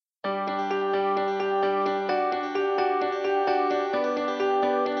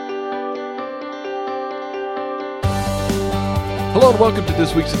Hello and welcome to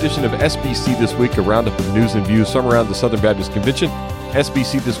this week's edition of SBC This Week, a roundup of news and views from around the Southern Baptist Convention.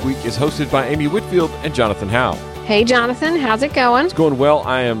 SBC This Week is hosted by Amy Whitfield and Jonathan Howe. Hey, Jonathan. How's it going? It's going well.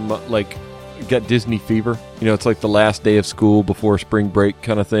 I am, got Disney fever. You know, it's like the last day of school before spring break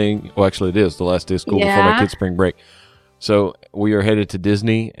kind of thing. Well, actually, it is the last day of school before my kids' spring break. So we are headed to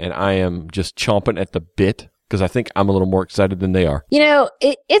Disney, and I am just chomping at the bit because I think I'm a little more excited than they are. You know,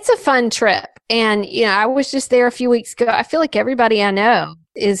 it's a fun trip. And, you know, I was just there a few weeks ago. I feel like everybody I know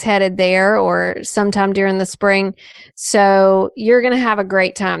is headed there or sometime during the spring. So you're going to have a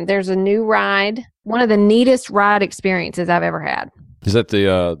great time. There's a new ride, one of the neatest ride experiences I've ever had. Is that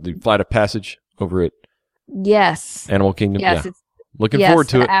the Flight of Passage over at Yes. Animal Kingdom? Yes. Yeah. Looking forward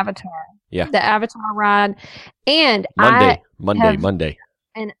to it. Avatar. Yeah. The Avatar ride. And Monday.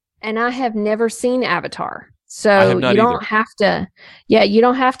 And I have never seen Avatar. I So have not you don't either. have to, you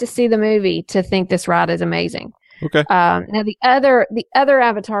don't have to see the movie to think this ride is amazing. Okay. Now the other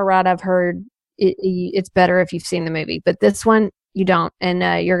Avatar ride I've heard, it's better if you've seen the movie, but this one you don't,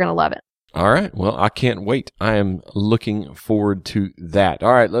 and you're gonna love it. All right. Well, I can't wait. I am looking forward to that.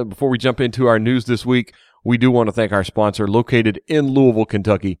 All right. Before we jump into our news this week, we do want to thank our sponsor, located in Louisville,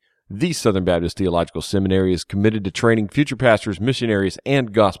 Kentucky. The Southern Baptist Theological Seminary is committed to training future pastors, missionaries,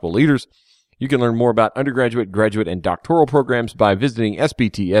 and gospel leaders. You can learn more about undergraduate, graduate, and doctoral programs by visiting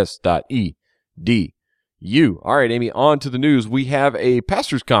sbts.edu. All right, Amy, on to the news. We have a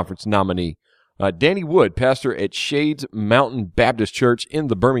pastors' conference nominee. Danny Wood, pastor at Shades Mountain Baptist Church in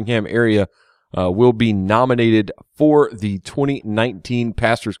the Birmingham area, will be nominated for the 2019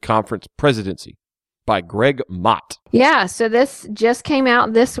 Pastors' Conference presidency by Greg Mott. Yeah, so this just came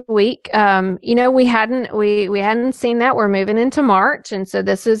out this week. You know, we hadn't seen that. We're moving into March, and so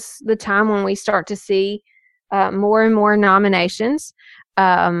this is the time when we start to see more and more nominations.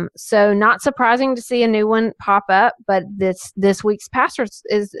 So not surprising to see a new one pop up, but this week's pastors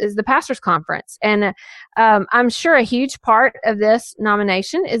is the pastors conference. And I'm sure a huge part of this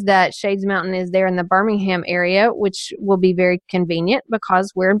nomination is that Shades Mountain is there in the Birmingham area, which will be very convenient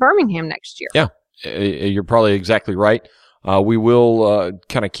because we're in Birmingham next year. Yeah, you're probably exactly right. We will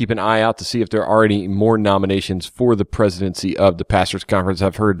kind of keep an eye out to see if there are any more nominations for the presidency of the Pastors Conference.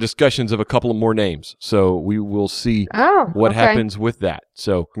 I've heard discussions of a couple of more names, so we will see what happens with that.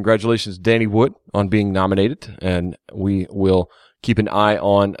 So congratulations, Danny Wood, on being nominated, and we will keep an eye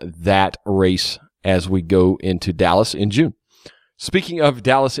on that race as we go into Dallas in June. Speaking of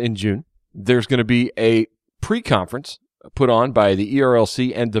Dallas in June, there's going to be a pre-conference put on by the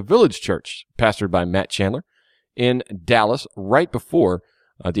ERLC and the Village Church, pastored by Matt Chandler, in Dallas right before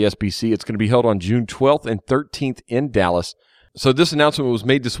the SBC. It's going to be held on June 12th and 13th in Dallas. So this announcement was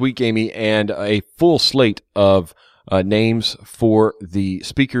made this week, Amy, and a full slate of names for the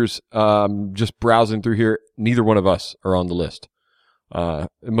speakers. Just browsing through here, neither one of us are on the list. It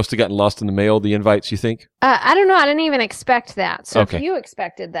must have gotten lost in the mail, the invites, you think? I don't know. I didn't even expect that. So Okay. if you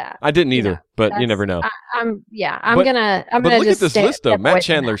expected that. I didn't either, but you never know. I'm But gonna look just at this list, though. Matt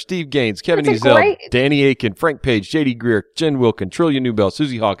Chandler, Steve Gaines, Kevin Ezell, Danny Aiken, Frank Page, J.D. Greer, Jen Wilkin, Trillia Newbell,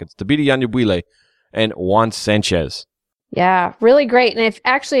 Susie Hawkins, Tabitha Yanyabwile, and Juan Sanchez. Yeah, really great. And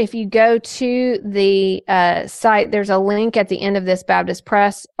if you go to the site, there's a link at the end of this Baptist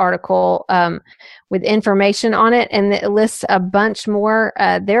Press article with information on it, and it lists a bunch more.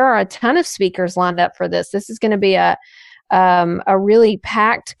 There are a ton of speakers lined up for this. This is going to be a really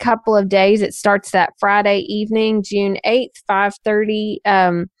packed couple of days. It starts that Friday evening, June 8th,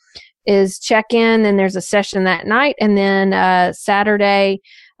 5:30 is check-in. Then there's a session that night, and then Saturday,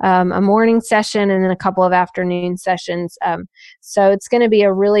 a morning session, and then a couple of afternoon sessions. So it's going to be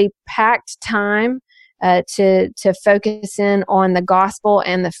a really packed time to focus in on the gospel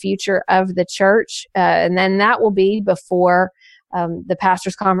and the future of the church. And then that will be before the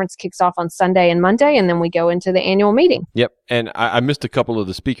Pastors Conference kicks off on Sunday and Monday, and then we go into the annual meeting. Yep, and I missed a couple of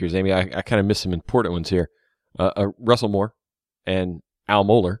the speakers, Amy. I kind of missed some important ones here. Russell Moore and Al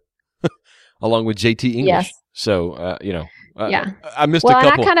Mohler, along with J.T. English. Yes. So, Yeah. I missed a couple.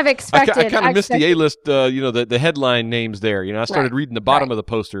 And I kind of expected. I kind of missed the A-list, the headline names there. I started reading the bottom of the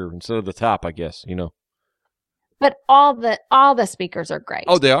poster instead of the top, I guess, But all the speakers are great.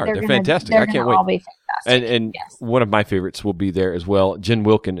 Oh, they are. They're fantastic. I can't wait. All be fantastic. And yes. One of my favorites will be there as well. Jen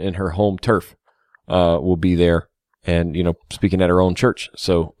Wilkin and her home turf will be there and, speaking at her own church.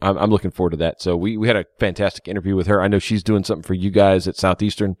 So I'm looking forward to that. So we had a fantastic interview with her. I know she's doing something for you guys at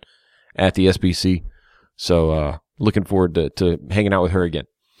Southeastern at the SBC. So looking forward to hanging out with her again.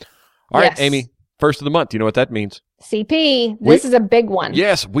 All right, Amy, first of the month. Do you know what that means? CP, this is a big one.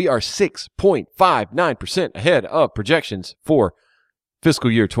 Yes, we are 6.59% ahead of projections for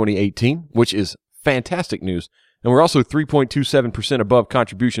fiscal year 2018, which is fantastic news. And we're also 3.27% above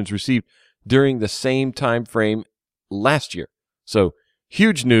contributions received during the same time frame last year. So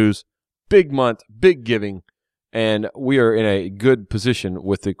huge news, big month, big giving, and we are in a good position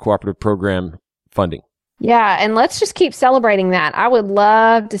with the cooperative program funding. Yeah, and let's just keep celebrating that. I would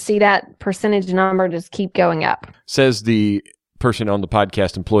love to see that percentage number just keep going up. Says the person on the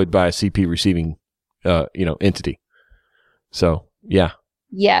podcast employed by a CP receiving, entity. So, yeah.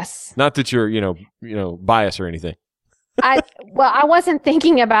 Yes. Not that you're, biased or anything. I wasn't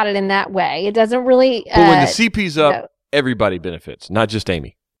thinking about it in that way. It doesn't really. But when the CP's up, everybody benefits, not just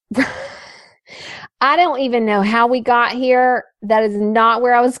Amy. I don't even know how we got here. That is not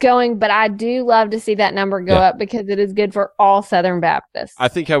where I was going, but I do love to see that number go up because it is good for all Southern Baptists. I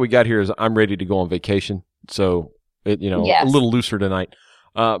think how we got here is I'm ready to go on vacation, so a little looser tonight.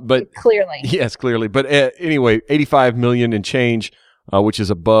 But clearly, yes, clearly. But anyway, 85 million and change, which is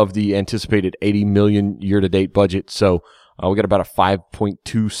above the anticipated 80 million year-to-date budget. So we got about a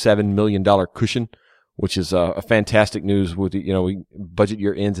 $5.27 million cushion, which is a fantastic news. With budget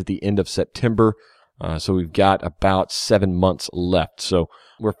year ends at the end of September. So we've got about 7 months left. So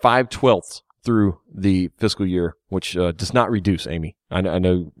we're 5/12 through the fiscal year, which does not reduce, Amy. I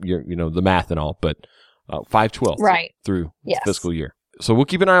know you're, the math and all, but 5/12 through the fiscal year. So we'll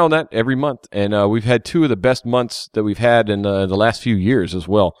keep an eye on that every month. And we've had two of the best months that we've had in the last few years as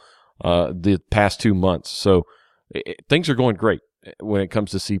well, the past 2 months. So things are going great when it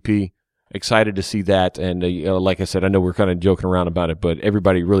comes to CP. Excited to see that. And like I said, I know we're kind of joking around about it, but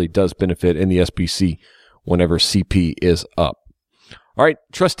everybody really does benefit in the SBC whenever CP is up. All right,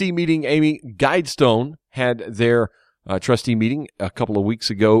 trustee meeting, Amy. Guidestone had their trustee meeting a couple of weeks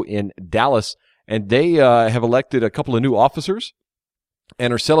ago in Dallas, and they have elected a couple of new officers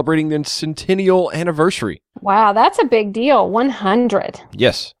and are celebrating their centennial anniversary. Wow, that's a big deal. 100.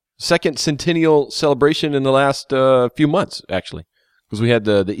 Yes. Second centennial celebration in the last few months, actually, because we had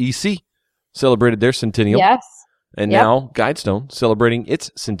the EC celebrated their centennial. Yes. And now Guidestone celebrating its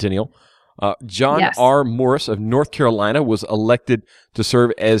centennial. John R. Morris of North Carolina was elected to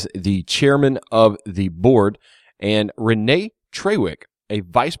serve as the chairman of the board. And Renee Trawick, a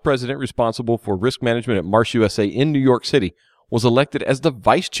vice president responsible for risk management at Marsh USA in New York City, was elected as the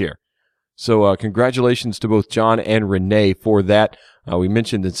vice chair. So congratulations to both John and Renee for that. We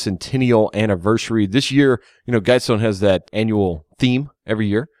mentioned the centennial anniversary. This year, Guidestone has that annual theme every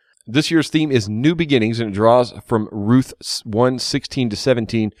year. This year's theme is New Beginnings, and it draws from Ruth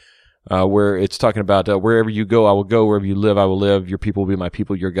 1:16-17, where it's talking about wherever you go, I will go. Wherever you live, I will live. Your people will be my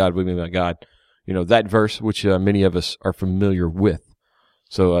people. Your God will be my God. That verse, which many of us are familiar with.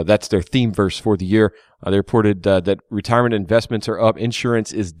 So that's their theme verse for the year. They reported that retirement investments are up.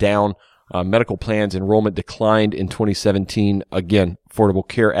 Insurance is down. Medical plans enrollment declined in 2017. Again, Affordable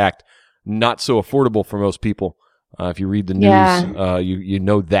Care Act, not so affordable for most people. If you read the news, you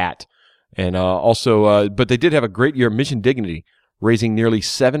know that. And also, but they did have a great year. Mission Dignity, raising nearly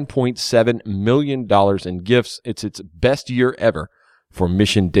 $7.7 million in gifts. It's its best year ever for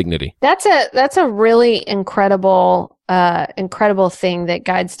Mission Dignity. That's a really incredible thing that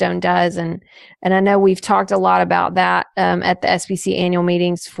Guidestone does, and I know we've talked a lot about that at the SBC annual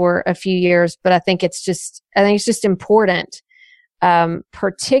meetings for a few years. But I think it's just important.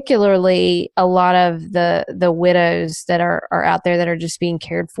 Particularly a lot of the widows that are out there that are just being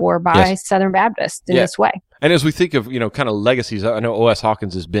cared for by Southern Baptists in this way. And as we think of, kind of legacies, I know O.S.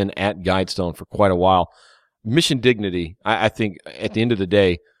 Hawkins has been at Guidestone for quite a while. Mission Dignity, I think at the end of the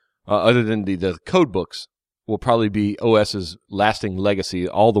day, other than the code books, will probably be O.S.'s lasting legacy,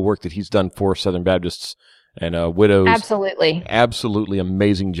 all the work that he's done for Southern Baptists and widows. Absolutely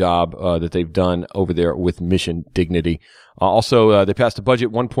amazing job that they've done over there with Mission Dignity. Also, they passed a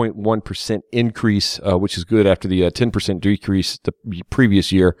budget 1.1% increase, which is good after the 10% decrease the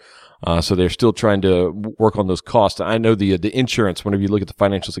previous year. So they're still trying to work on those costs. I know the insurance, whenever you look at the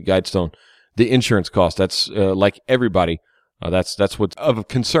financials at Guidestone, the insurance cost, that's like everybody, that's what's of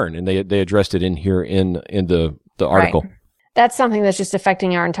concern. And they addressed it in here in the article. Right. That's something that's just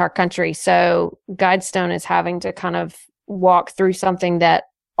affecting our entire country. So Guidestone is having to kind of walk through something that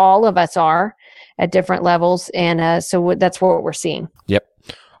all of us are at different levels. And so that's what we're seeing. Yep.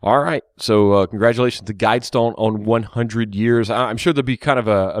 All right. So congratulations to Guidestone on 100 years. I'm sure there'll be kind of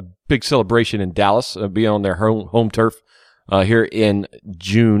a big celebration in Dallas, being on their home turf here in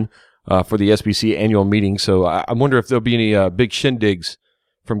June for the SBC annual meeting. So I wonder if there'll be any big shindigs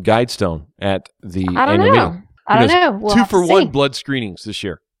from Guidestone at the annual meeting. I don't know. We'll 2-for-1 blood screenings this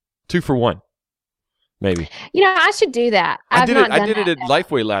year. 2-for-1, maybe. I should do that. I did it at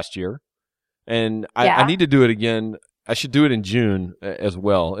Lifeway last year, and I need to do it again I should do it in June as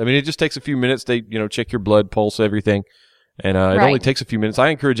well. I mean, it just takes a few minutes. They, check your blood, pulse, everything. And it only takes a few minutes. I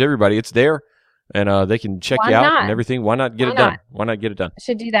encourage everybody. It's there. And they can check you out and everything. Why not get it done? Why not get it done? I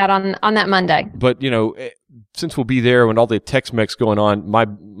should do that on that Monday. But, since we'll be there and all the Tex-Mex going on,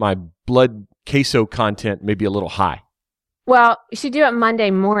 my blood queso content may be a little high. Well, you should do it Monday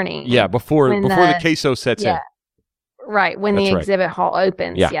morning. Yeah, before the queso sets in. Right, when the exhibit hall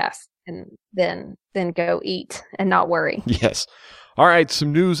opens, yeah. Yes. And then go eat and not worry. Yes. All right,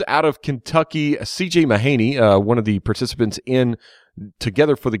 some news out of Kentucky. C.J. Mahaney, one of the participants in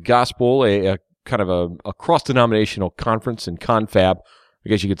Together for the Gospel, a kind of a cross-denominational conference and confab, I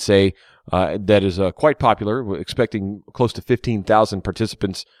guess you could say, that is quite popular. We're expecting close to 15,000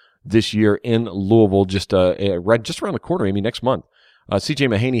 participants this year in Louisville, just around the corner, Amy, next month. C.J.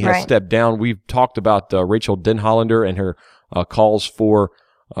 Mahaney has stepped down. We've talked about Rachel Denhollander and her calls for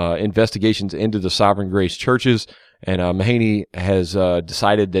investigations into the Sovereign Grace churches, and Mahaney has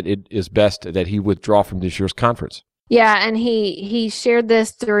decided that it is best that he withdraw from this year's conference. Yeah, and he shared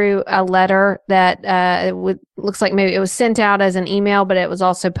this through a letter that looks like maybe it was sent out as an email, but it was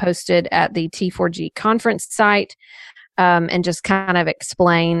also posted at the T4G conference site, and just kind of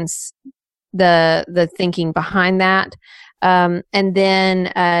explains the thinking behind that. And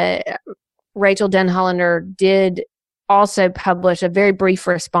then Rachel Denhollander did also publish a very brief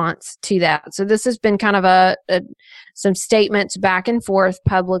response to that. So this has been kind of some statements back and forth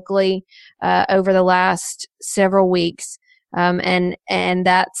publicly over the last several weeks. And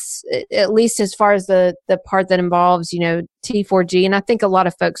that's at least as far as the part that involves, T4G. And I think a lot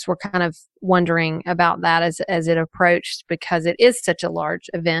of folks were kind of wondering about that as it approached, because it is such a large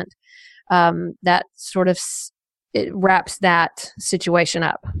event. That sort of it wraps that situation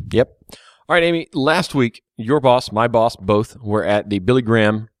up. Yep. All right, Amy, last week, your boss, my boss, both were at the Billy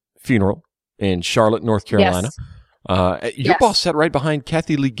Graham funeral in Charlotte, North Carolina. Yes. Your boss sat right behind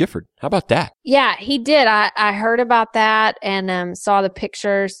Kathy Lee Gifford. How about that? Yeah, he did. I heard about that and saw the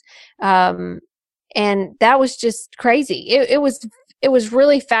pictures. And that was just crazy. It was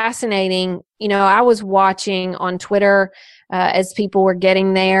really fascinating. I was watching on Twitter as people were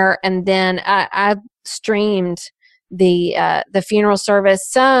getting there, and then I streamed the funeral service,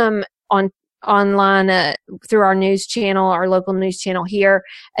 some online through our news channel, our local news channel here,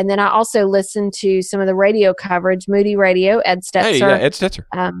 and then I also listened to some of the radio coverage. Moody Radio, Ed Stetzer. Hey, yeah, Ed Stetzer.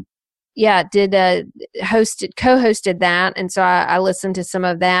 Did co-hosted that, and so I listened to some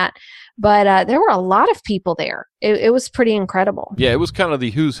of that. But there were a lot of people there. It was pretty incredible. Yeah, it was kind of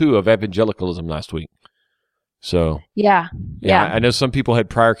the who's who of evangelicalism last week. So yeah. I know some people had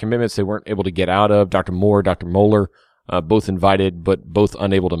prior commitments they weren't able to get out of. Dr. Moore, Dr. Moeller, both invited, but both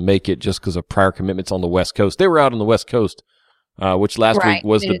unable to make it just because of prior commitments on the West Coast. They were out on the West Coast, which last week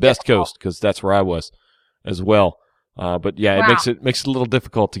was the best coast because that's where I was as well. But yeah, it makes it a little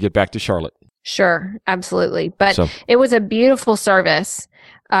difficult to get back to Charlotte. Sure, absolutely. But it was a beautiful service,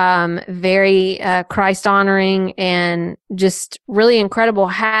 very Christ honoring and just really incredible.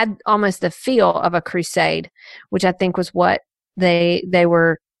 Had almost the feel of a crusade, which I think was what they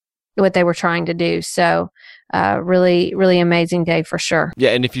were trying to do. So really, really amazing day for sure.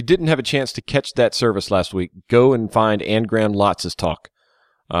 Yeah, and if you didn't have a chance to catch that service last week, go and find Anne Graham Lotz's talk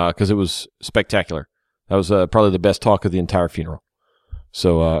because it was spectacular. That was probably the best talk of the entire funeral.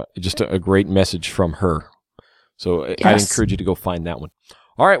 So just a great message from her. So yes. I'd encourage you to go find that one.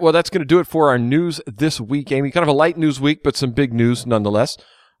 All right, well, that's going to do it for our news this week, Amy. Kind of a light news week, but some big news nonetheless.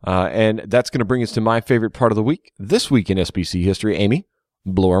 And that's going to bring us to my favorite part of the week. This week in SBC history, Amy,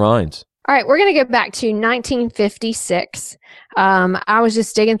 blow our minds. All right, we're going to go back to 1956. I was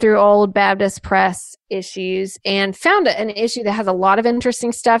just digging through old Baptist Press issues and found an issue that has a lot of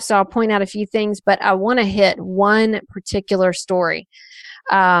interesting stuff, so I'll point out a few things, but I want to hit one particular story.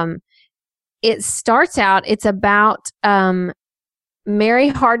 It starts out, it's about Mary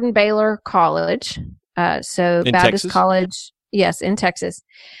Hardin Baylor College, so in Baptist Texas? College, yes, in Texas.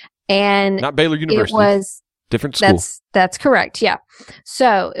 And not Baylor University. It was different school. That's correct. Yeah.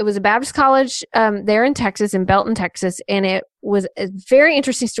 So it was a Baptist college there in Texas, in Belton, Texas, and it was a very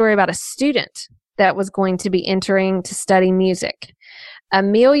interesting story about a student that was going to be entering to study music.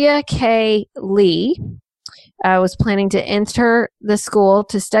 Amelia K. Lee was planning to enter the school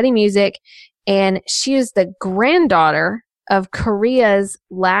to study music, and she is the granddaughter of Korea's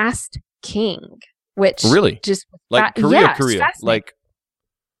last king, which really just like Korea, like.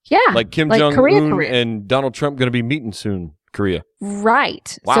 Yeah. Like Kim Jong-un and Donald Trump going to be meeting soon, Korea.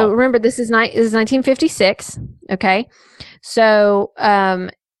 Right. Wow. So remember, this is 1956. Okay. So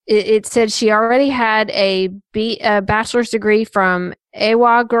it said she already had a bachelor's degree from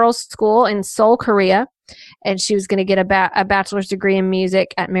Awa Girls School in Seoul, Korea. and she was going to get a bachelor's degree in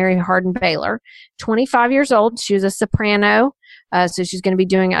music at Mary Hardin Baylor. 25 years old. She was a soprano. So she's going to be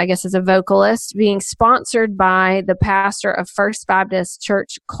doing, I guess, as a vocalist, being sponsored by the pastor of First Baptist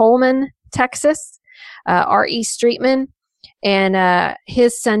Church, Coleman, Texas, R.E. Streetman. And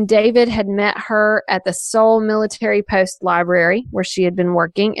his son David had met her at the Seoul Military Post Library where she had been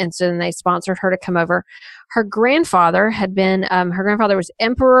working. And so then they sponsored her to come over. Her grandfather was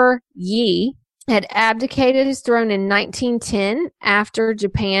Emperor Yi, had abdicated his throne in 1910 after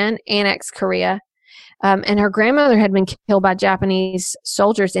Japan annexed Korea. And her grandmother had been killed by Japanese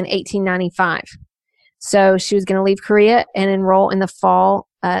soldiers in 1895. So she was going to leave Korea and enroll in the fall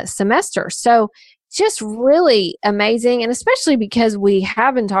semester. So just really amazing. And especially because we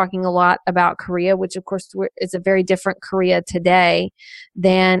have been talking a lot about Korea, which of course is a very different Korea today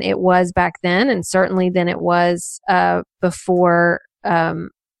than it was back then. And certainly than it was before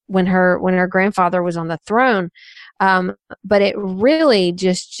when her grandfather was on the throne. But it really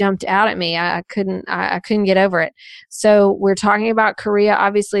just jumped out at me. I couldn't get over it. So we're talking about Korea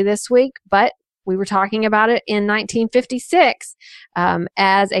obviously this week, but we were talking about it in 1956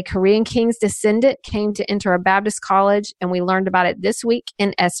 as a Korean king's descendant came to enter a Baptist college, and we learned about it this week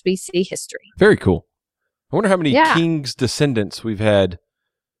in SBC history. Very cool. I wonder how many king's descendants we've had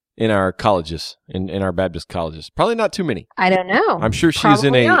in our colleges, in our Baptist colleges. Probably not too many. I don't know. I'm sure she is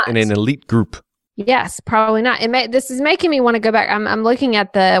in an elite group. Yes, probably not. This is making me want to go back. I'm looking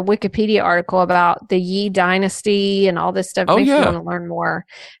at the Wikipedia article about the Yi dynasty and all this stuff. Makes me want to learn more.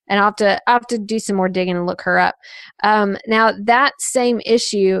 And I'll have to do some more digging and look her up. Now that same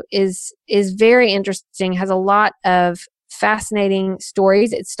issue is very interesting, has a lot of fascinating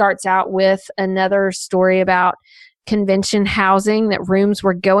stories. It starts out with another story about convention housing, that rooms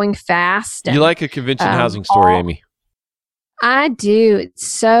were going fast. You like a convention housing story, Amy? I do. It's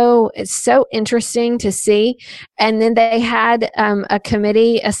so interesting to see. And then they had a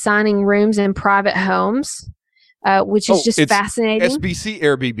committee assigning rooms in private homes, which is just fascinating. SBC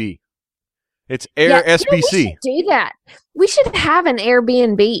Airbnb. It's Air SBC. We should do that. We should have an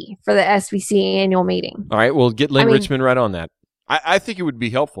Airbnb for the SBC annual meeting. All right, we'll get Lynn Richmond right on that. I think it would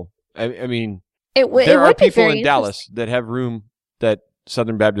be helpful. I mean, there are people in Dallas that have room that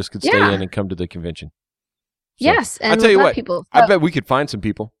Southern Baptists could stay in and come to the convention. So, yes, and I'll tell you what, people. I bet we could find some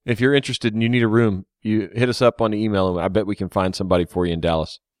people. If you're interested and you need a room, you hit us up on the email, and I bet we can find somebody for you in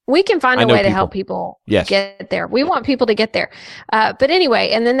Dallas. We can find a way to help people get there. We want people to get there. But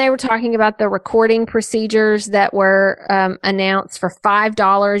anyway, and then they were talking about the recording procedures that were announced. For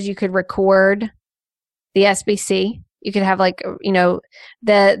 $5, you could record the SBC. You could have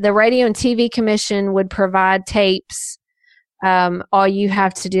the Radio and TV Commission would provide tapes. All you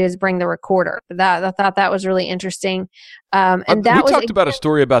have to do is bring the recorder. I thought that was really interesting. And we talked about a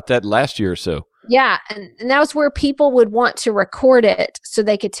story about that last year or so. Yeah, and that was where people would want to record it so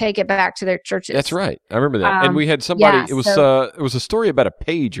they could take it back to their churches. That's right. I remember that. And we had somebody. It was a story about a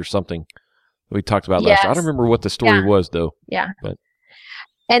page or something that we talked about last year. I don't remember what the story was though. Yeah.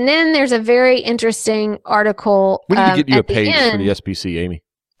 And then there's a very interesting article. We need to get you a page for the SBC, Amy.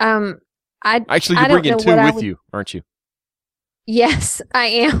 You're bringing two with you, aren't you? Yes, I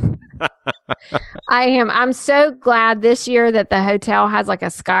am. I am. I'm so glad this year that the hotel has like a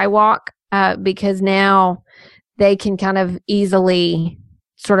skywalk because now they can kind of easily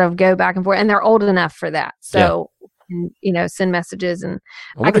sort of go back and forth, and they're old enough for that. So, send messages. And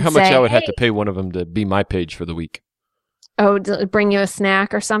I wonder how much I would have to pay one of them to be my page for the week. Oh, to bring you a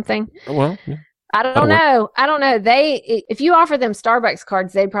snack or something? Oh, well, yeah. I don't know. If you offer them Starbucks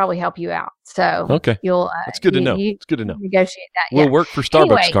cards, they'd probably help you out. So okay, that's good to know. It's good to know. Negotiate that. We'll work for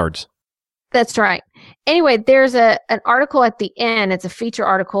Starbucks cards. That's right. Anyway, there's an article at the end. It's a feature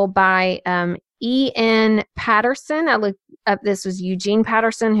article by E.N. Patterson. I looked up. This was Eugene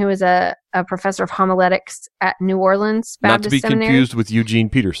Patterson, who is a professor of homiletics at New Orleans Baptist Seminary. Not to be confused with Eugene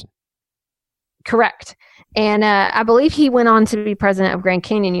Peterson. Correct. And I believe he went on to be president of Grand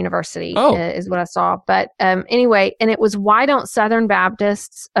Canyon University, is what I saw. But anyway, and it was, why don't Southern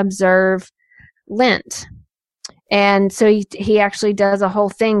Baptists observe Lent? And so he actually does a whole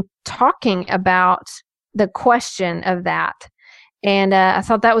thing talking about the question of that. And I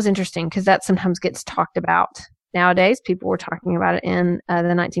thought that was interesting because that sometimes gets talked about nowadays. People were talking about it in the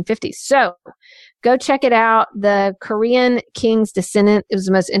 1950s. So go check it out. The Korean King's Descendant. It was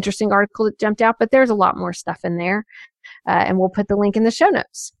the most interesting article that jumped out, but there's a lot more stuff in there. And we'll put the link in the show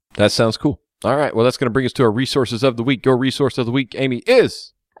notes. That sounds cool. All right. Well, that's going to bring us to our resources of the week. Your resource of the week, Amy,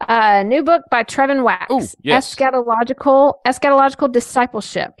 is... New book by Trevin Wax. Ooh, yes. Eschatological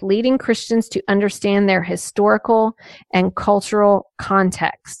Discipleship, Leading Christians to Understand Their Historical and Cultural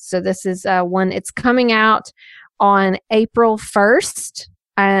Context. So this is one, it's coming out on April 1st.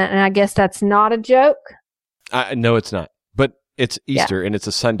 And I guess that's not a joke. No, it's not. But it's Easter and it's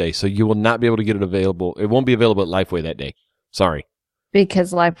a Sunday, so you will not be able to get it available. It won't be available at Lifeway that day. Sorry.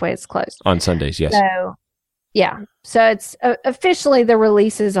 Because Lifeway is closed. On Sundays, yes. So, yeah. So it's officially the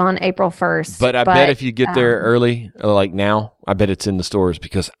release is on April 1st. But I bet if you get there early, like now, I bet it's in the stores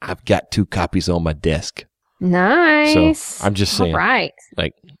because I've got 2 copies on my desk. Nice. So I'm just saying. All right.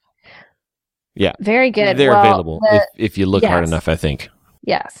 Like, yeah. Very good. They're available if you look hard enough, I think.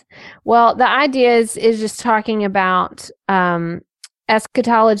 Yes. Well, the idea is just talking about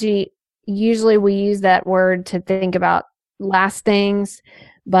eschatology. Usually we use that word to think about last things,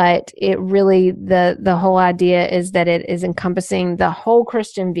 but it really, the whole idea is that it is encompassing the whole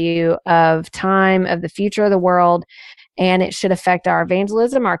Christian view of time, of the future of the world, and it should affect our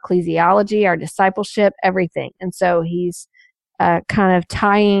evangelism, our ecclesiology, our discipleship, everything. And so he's kind of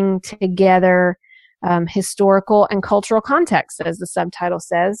tying together historical and cultural context, as the subtitle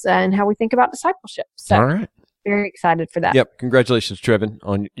says, and how we think about discipleship. So, all right. Very excited for that. Yep. Congratulations, Trevin,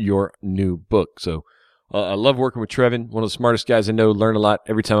 on your new book. So I love working with Trevin, one of the smartest guys I know, learn a lot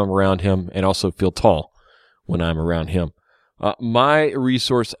every time I'm around him, and also feel tall when I'm around him. My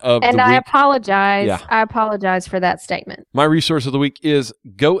resource of the week. And I apologize. Yeah. I apologize for that statement. My resource of the week is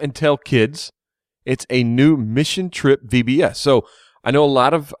Go and Tell Kids. It's a new mission trip VBS. So I know a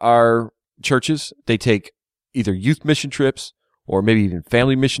lot of our churches, they take either youth mission trips or maybe even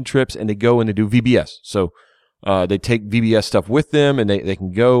family mission trips, and they go and they do VBS. So they take VBS stuff with them, and they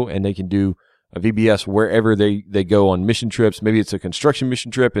can go and they can do a VBS wherever they go on mission trips. Maybe it's a construction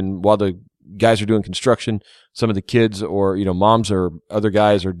mission trip, and while the guys are doing construction, some of the kids or moms or other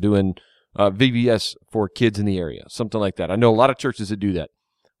guys are doing VBS for kids in the area, something like that. I know a lot of churches that do that.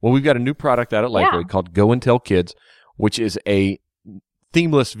 Well, we've got a new product out at Lifeway called Go and Tell Kids, which is a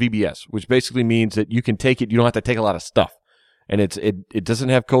themeless VBS, which basically means that you can take it. You don't have to take a lot of stuff, and it doesn't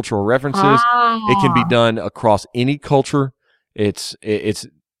have cultural references. It can be done across any culture. It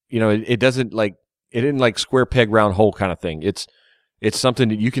doesn't it isn't like square peg round hole kind of thing. It's something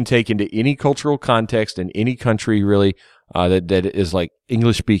that you can take into any cultural context in any country really that is like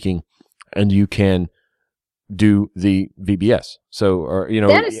English speaking, and you can do the VBS. So, or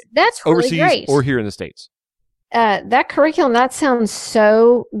that's really overseas great. Or here in the States. That curriculum, that sounds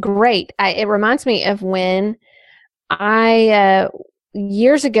so great. It reminds me of when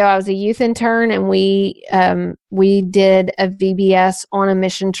years ago, I was a youth intern, and we did a VBS on a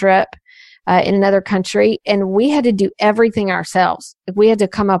mission trip in another country, and we had to do everything ourselves. We had to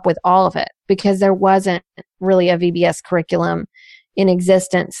come up with all of it because there wasn't really a VBS curriculum in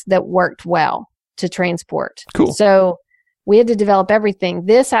existence that worked well to transport. Cool. So we had to develop everything.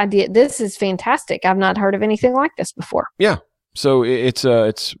 This is fantastic. I've not heard of anything like this before. Yeah. So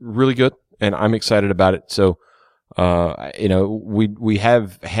it's really good, and I'm excited about it. So, we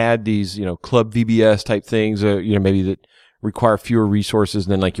have had these, club VBS type things, maybe that require fewer resources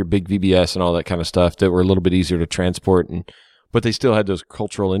than like your big VBS and all that kind of stuff that were a little bit easier to transport, but they still had those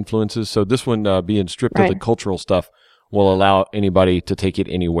cultural influences. So this one, being stripped of the cultural stuff, will allow anybody to take it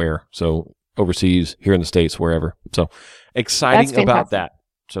anywhere. So overseas, here in the States, wherever. So exciting about that.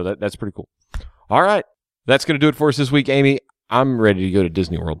 So that's pretty cool. All right. That's going to do it for us this week, Amy. I'm ready to go to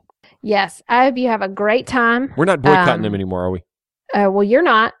Disney World. Yes. I hope you have a great time. We're not boycotting them anymore, are we? Well, you're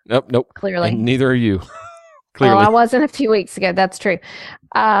not. Nope. Clearly. And neither are you. Clearly. Well, I wasn't a few weeks ago. That's true.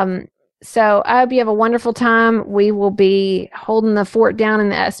 So I hope you have a wonderful time. We will be holding the fort down in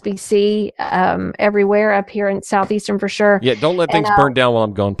the SBC everywhere up here in Southeastern for sure. Yeah, don't let things burn down while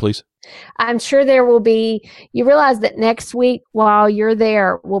I'm gone, please. I'm sure there will be. You realize that next week, while you're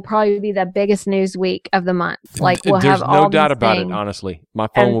there, will probably be the biggest news week of the month. Like we'll There's have all no doubt about things. it. Honestly, my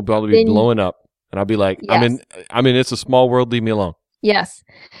phone will probably be blowing up, and I'll be like, yes. I'm in. It's a small world. Leave me alone. Yes.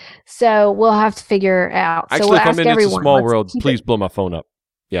 So we'll have to figure out. Actually, so we'll if ask I'm in everyone, It's a Small World, please blow my phone up.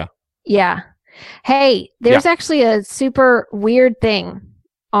 Yeah. Yeah. Hey, there's actually a super weird thing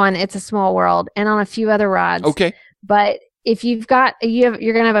on It's a Small World and on a few other rides. Okay. But if you're going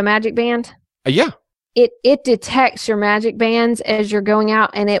to have a magic band. Yeah. It detects your magic bands as you're going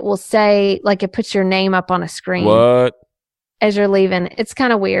out, and it will say, like, it puts your name up on a screen. What? As you're leaving. It's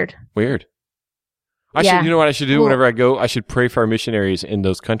kind of weird. Weird. You know what I should do whenever I go? I should pray for our missionaries in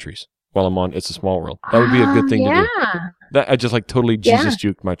those countries while I'm on It's a Small World. That would be a good thing to do. I just totally Jesus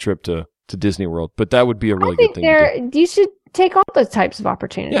juked my trip to Disney World, but that would be a really good thing to do. You should take all those types of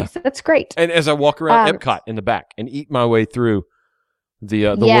opportunities. Yeah. That's great. And as I walk around Epcot in the back and eat my way through the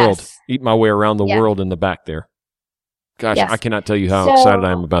Yes. world. Eat my way around the Yeah. world in the back there. Gosh, Yes. I cannot tell you how So- excited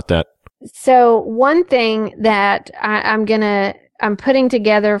I am about that. So one thing that I'm putting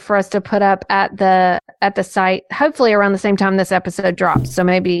together for us to put up at the site, hopefully around the same time this episode drops. So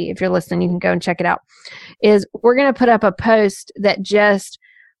maybe if you're listening, you can go and check it out. Is we're going to put up a post that just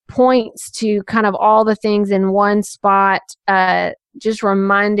points to kind of all the things in one spot, just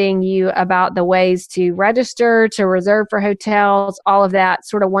reminding you about the ways to register, to reserve for hotels, all of that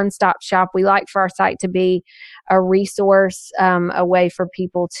sort of one-stop shop. We like for our site to be a resource, a way for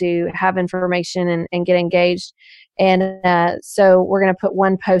people to have information and get engaged. And so we're going to put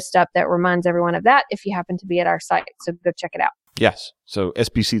one post up that reminds everyone of that if you happen to be at our site. So go check it out. Yes. So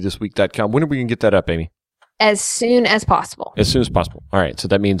sbcthisweek.com. When are we going to get that up, Amy? As soon as possible. As soon as possible. All right. So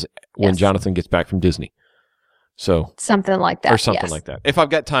that means when Yes. Jonathan gets back from Disney. So Something like that. or something yes. like that. If I've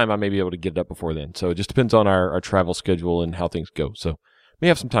got time, I may be able to get it up before then. So it just depends on our travel schedule and how things go. So may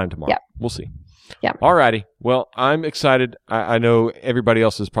have some time tomorrow. Yep. We'll see. Yep. All righty. Well, I'm excited. I know everybody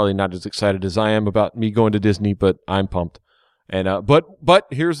else is probably not as excited as I am about me going to Disney, but I'm pumped. And but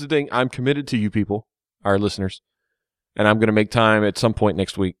here's the thing: I'm committed to you people, our listeners, and I'm going to make time at some point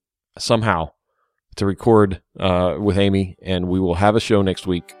next week, somehow, to record with Amy, and we will have a show next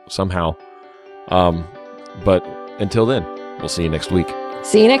week somehow. But until then, we'll see you next week.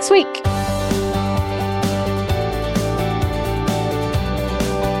 See you next week.